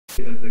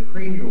The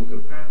cranial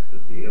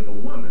capacity of a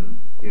woman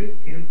is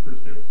 10%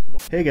 smaller.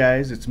 Hey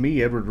guys, it's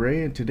me, Edward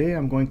Ray, and today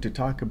I'm going to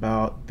talk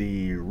about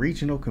the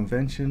regional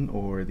convention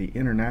or the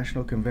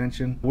international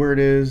convention. Word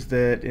is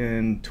that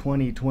in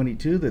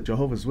 2022 the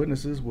Jehovah's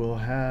Witnesses will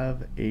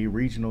have a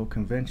regional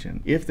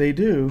convention. If they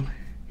do,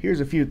 here's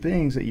a few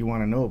things that you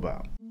want to know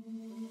about.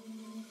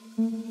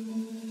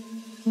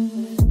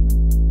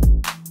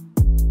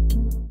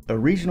 A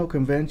regional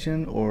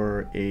convention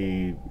or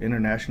a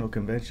international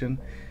convention,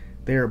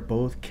 they are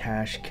both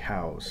cash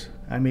cows.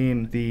 I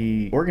mean,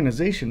 the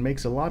organization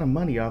makes a lot of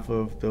money off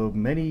of the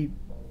many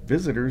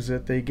visitors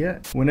that they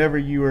get. Whenever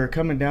you are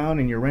coming down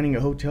and you're renting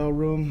a hotel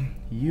room,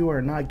 you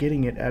are not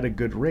getting it at a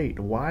good rate.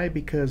 Why?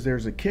 Because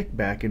there's a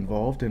kickback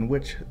involved in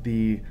which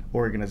the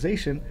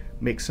organization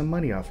makes some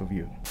money off of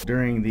you.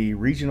 During the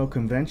regional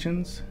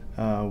conventions,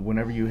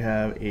 whenever you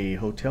have a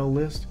hotel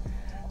list,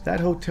 that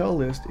hotel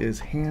list is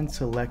hand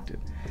selected.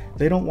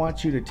 They don't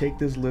want you to take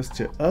this list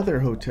to other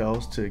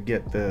hotels to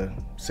get the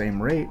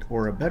same rate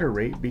or a better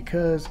rate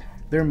because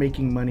they're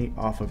making money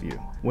off of you.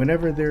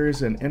 Whenever there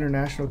is an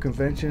international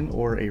convention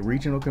or a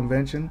regional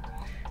convention,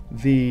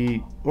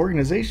 the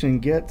organization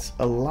gets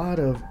a lot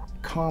of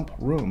comp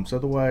rooms.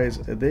 Otherwise,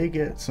 they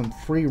get some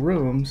free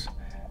rooms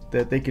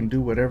that they can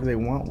do whatever they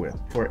want with.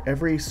 For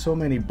every so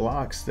many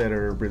blocks that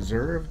are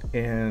reserved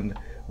and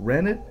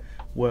rented,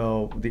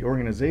 well, the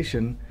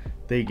organization,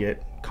 they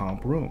get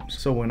comp rooms.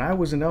 So when I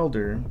was an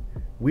elder,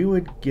 we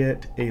would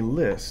get a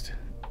list,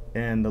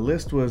 and the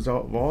list was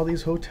of all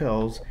these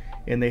hotels,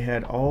 and they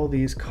had all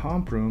these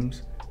comp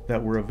rooms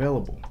that were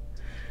available.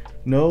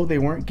 No, they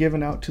weren't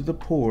given out to the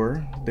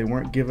poor. They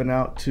weren't given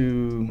out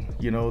to,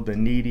 the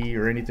needy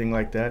or anything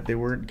like that. They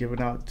weren't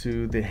given out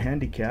to the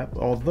handicapped,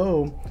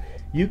 although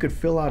you could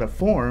fill out a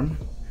form,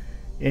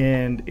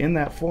 and in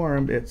that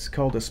form, it's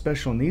called a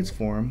special needs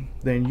form,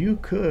 then you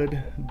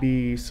could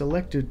be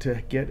selected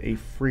to get a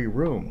free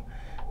room,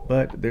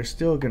 but they're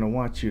still going to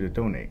want you to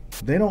donate.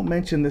 They don't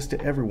mention this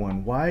to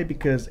everyone. Why?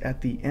 Because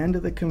at the end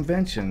of the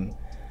convention,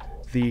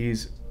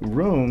 these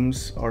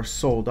rooms are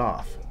sold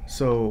off.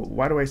 So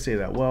why do I say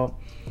that? Well,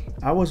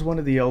 I was one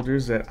of the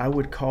elders that I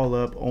would call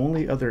up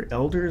only other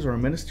elders or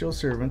ministerial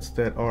servants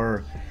that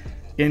are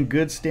in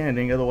good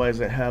standing, otherwise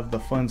that have the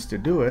funds to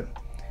do it.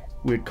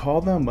 We'd call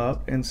them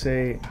up and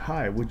say,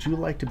 hi, would you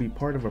like to be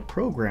part of a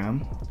program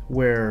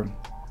where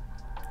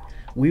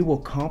we will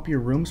comp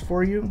your rooms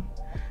for you?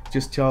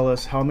 Just tell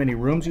us how many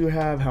rooms you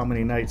have, how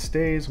many night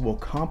stays, we'll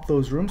comp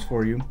those rooms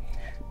for you.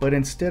 But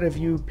instead of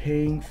you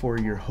paying for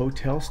your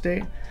hotel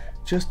stay,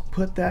 just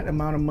put that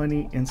amount of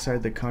money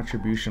inside the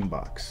contribution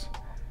box.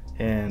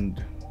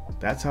 And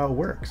that's how it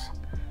works.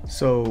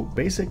 So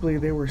basically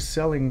they were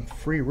selling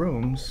free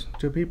rooms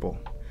to people,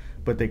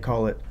 but they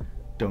call it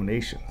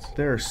donations.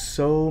 There are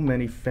so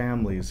many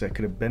families that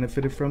could have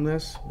benefited from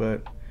this,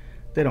 but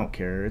they don't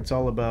care. It's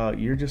all about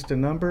you're just a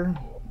number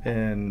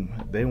and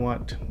they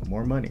want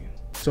more money.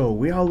 So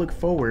we all look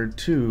forward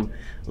to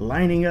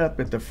lining up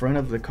at the front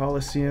of the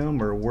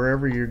Coliseum or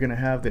wherever you're going to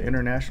have the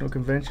international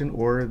convention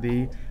or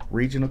the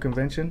regional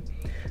convention,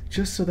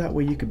 just so that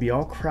way you could be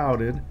all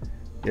crowded.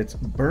 It's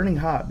burning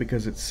hot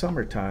because it's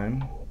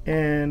summertime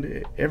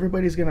and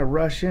everybody's going to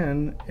rush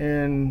in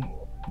and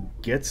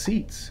get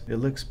seats. It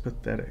looks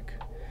pathetic.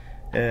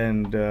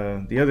 And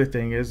the other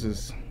thing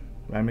is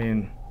I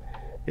mean,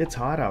 it's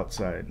hot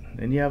outside,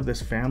 and you have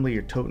this family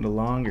you're toting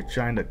along. You're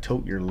trying to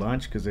tote your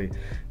lunch because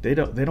they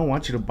don't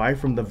want you to buy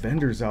from the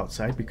vendors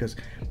outside because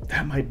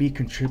that might be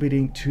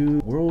contributing to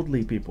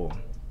worldly people,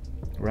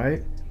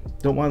 right?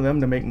 Don't want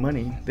them to make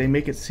money. They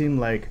make it seem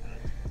like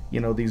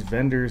these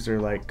vendors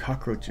are like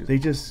cockroaches. They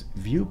just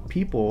view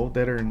people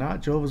that are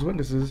not Jehovah's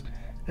Witnesses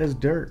as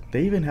dirt.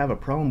 They even have a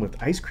problem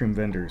with ice cream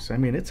vendors. I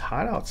mean, it's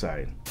hot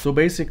outside. So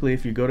basically,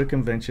 if you go to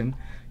convention,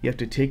 you have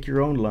to take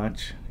your own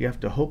lunch. You have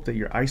to hope that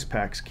your ice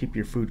packs keep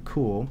your food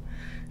cool.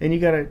 And you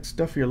gotta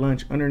stuff your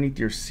lunch underneath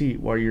your seat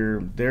while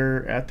you're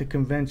there at the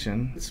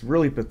convention. It's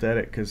really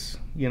pathetic because,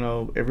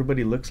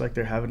 everybody looks like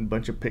they're having a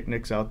bunch of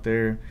picnics out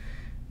there.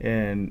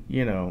 And,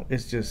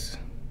 it's just,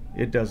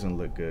 it doesn't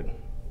look good.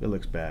 It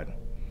looks bad.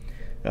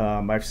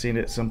 I've seen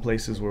it some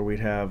places where we'd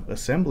have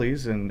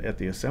assemblies, and at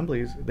the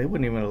assemblies they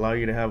wouldn't even allow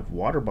you to have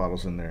water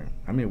bottles in there.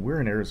 I mean,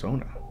 we're in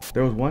Arizona.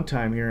 There was one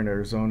time here in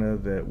Arizona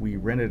that we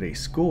rented a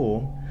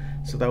school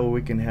so that way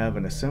we can have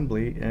an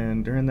assembly,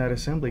 and during that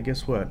assembly,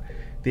 guess what?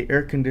 The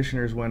air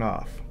conditioners went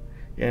off,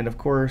 and of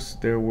course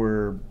there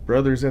were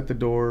brothers at the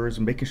doors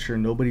making sure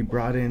nobody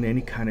brought in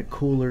any kind of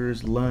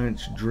coolers,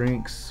 lunch,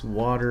 drinks,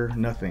 water,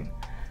 nothing.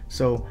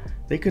 So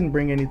they couldn't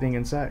bring anything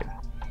inside.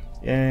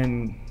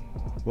 And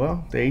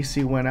well, the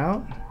AC went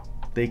out.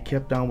 They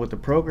kept on with the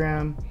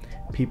program.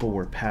 People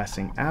were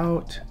passing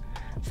out.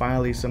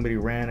 Finally, somebody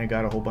ran and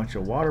got a whole bunch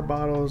of water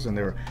bottles, and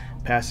they were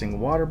passing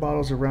water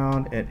bottles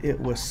around, and it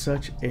was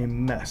such a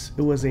mess.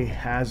 It was a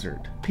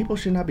hazard. People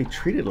should not be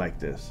treated like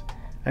this.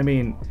 I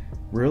mean,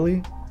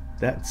 really?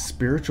 That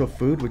spiritual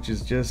food, which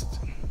is just,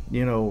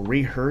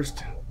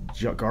 rehearsed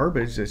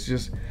garbage,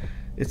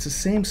 it's the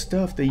same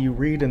stuff that you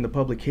read in the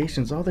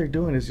publications. All they're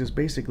doing is just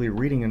basically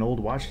reading an old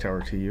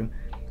Watchtower to you.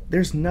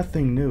 there's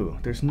nothing new,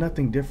 there's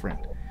nothing different,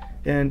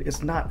 and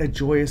it's not a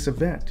joyous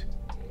event.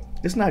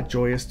 It's not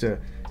joyous to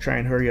try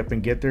and hurry up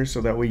and get there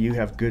so that way you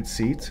have good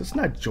seats. It's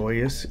not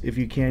joyous if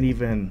you can't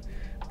even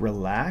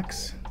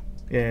relax,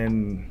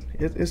 and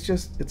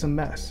it's a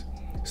mess.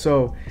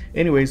 So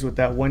anyways, with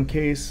that one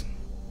case,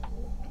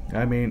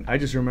 I mean, I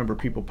just remember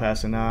people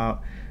passing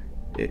out.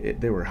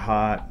 They were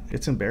hot.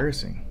 It's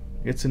embarrassing.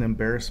 It's an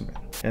embarrassment.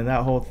 And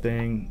that whole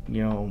thing,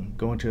 you know,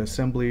 going to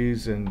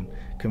assemblies and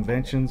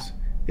conventions,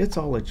 it's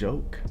all a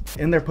joke.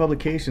 In their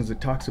publications,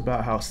 it talks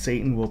about how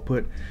Satan will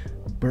put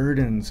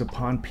burdens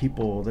upon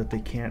people that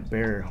they can't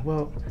bear.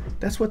 Well,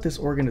 that's what this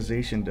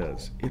organization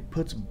does. It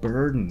puts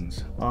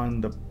burdens on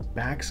the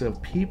backs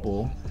of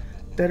people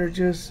that are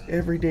just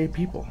everyday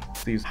people.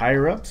 These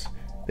higher ups,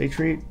 they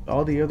treat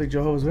all the other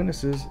Jehovah's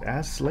Witnesses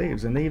as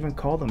slaves, and they even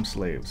call them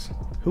slaves.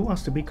 Who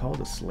wants to be called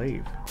a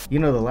slave? You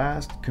know, the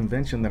last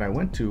convention that I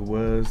went to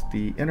was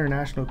the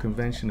International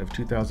Convention of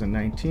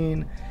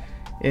 2019,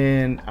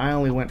 and I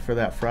only went for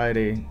that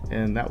Friday,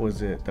 and that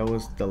was it. That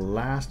was the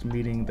last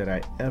meeting that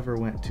I ever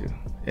went to,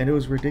 and it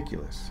was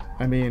ridiculous.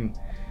 I mean,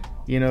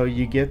 you know,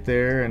 you get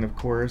there, and of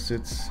course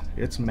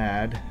it's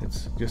mad.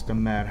 It's just a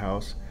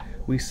madhouse.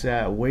 We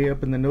sat way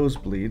up in the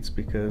nosebleeds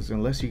because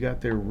unless you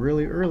got there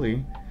really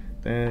early,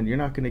 then you're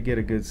not going to get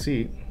a good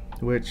seat,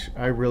 which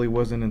I really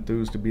wasn't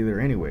enthused to be there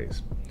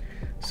anyways.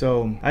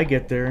 So I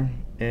get there,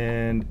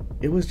 and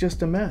it was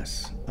just a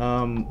mess.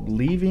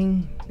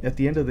 Leaving at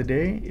the end of the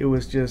day, it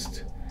was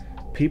just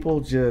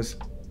people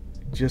just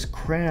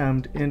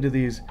crammed into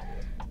these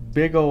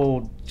big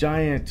old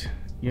giant,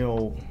 you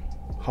know,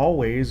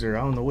 hallways, or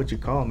I don't know what you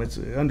call them. It's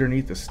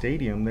underneath the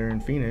stadium there in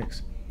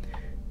Phoenix,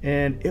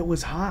 and it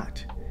was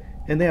hot.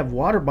 And they have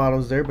water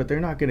bottles there, but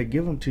they're not going to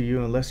give them to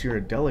you unless you're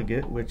a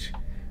delegate, which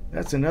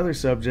that's another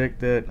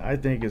subject that I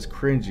think is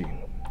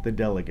cringy, the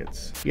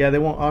delegates. Yeah, they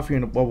won't offer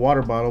you a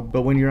water bottle,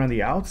 but when you're on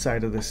the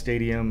outside of the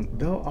stadium,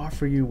 they'll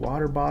offer you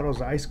water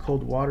bottles, ice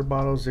cold water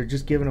bottles. They're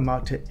just giving them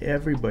out to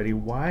everybody.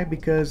 Why?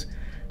 Because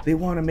they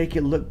want to make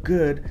it look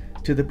good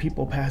to the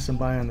people passing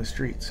by on the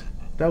streets.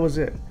 That was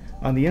it.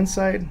 On the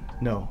inside,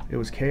 no, it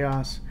was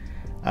chaos.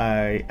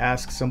 I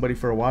asked somebody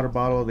for a water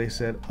bottle. They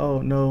said,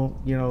 oh no,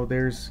 you know,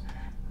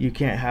 you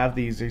can't have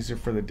these are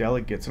for the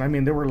delegates. And I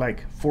mean, there were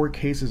like 4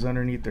 cases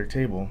underneath their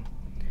table,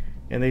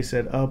 and they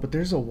said, oh, but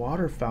there's a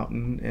water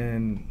fountain.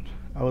 And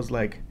I was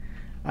like,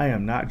 I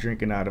am not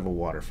drinking out of a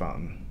water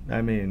fountain.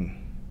 I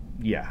mean,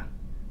 yeah,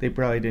 they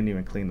probably didn't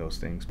even clean those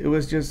things. It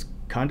was just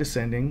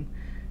condescending,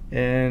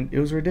 and it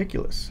was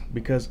ridiculous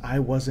because I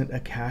wasn't a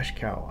cash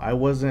cow. I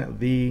wasn't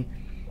the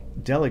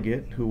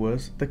delegate who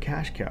was the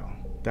cash cow.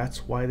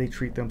 That's why they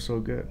treat them so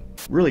good.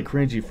 Really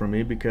cringy for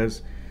me,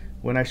 because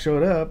when I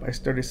showed up, I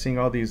started seeing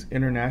all these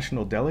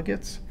international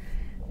delegates,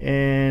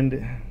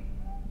 and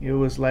it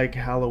was like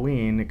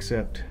Halloween,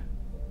 except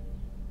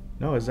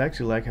no, it's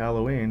actually like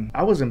Halloween.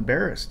 I was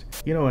embarrassed,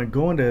 you know, and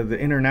going to the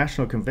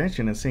international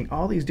convention and seeing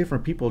all these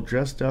different people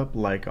dressed up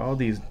like all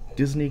these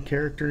Disney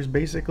characters,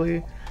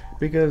 basically,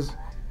 because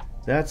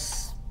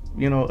that's,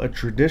 you know, a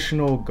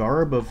traditional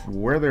garb of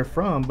where they're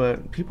from,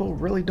 but people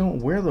really don't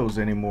wear those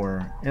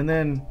anymore. And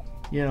then,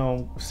 you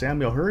know,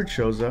 Samuel Hurd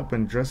shows up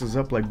and dresses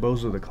up like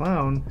Bozo the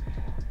Clown.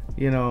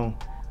 You know,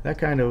 that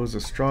kind of was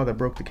a straw that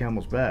broke the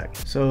camel's back.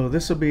 So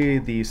this will be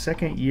the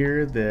second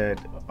year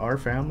that our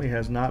family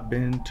has not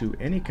been to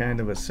any kind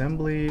of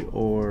assembly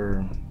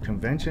or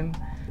convention.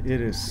 It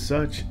is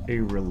such a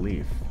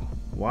relief.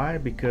 Why?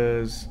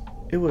 Because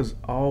it was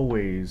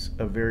always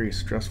a very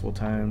stressful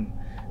time.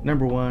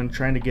 Number one,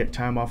 trying to get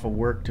time off of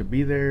work to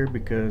be there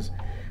because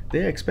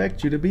they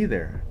expect you to be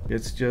there.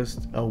 It's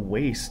just a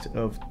waste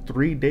of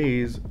 3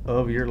 days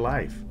of your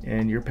life,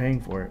 and you're paying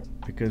for it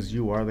because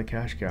you are the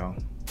cash cow.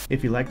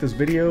 If you like this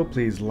video,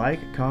 please like,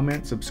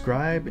 comment,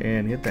 subscribe,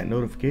 and hit that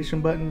notification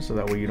button so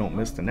that way you don't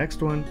miss the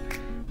next one.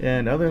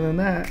 And other than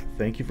that,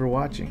 thank you for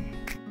watching.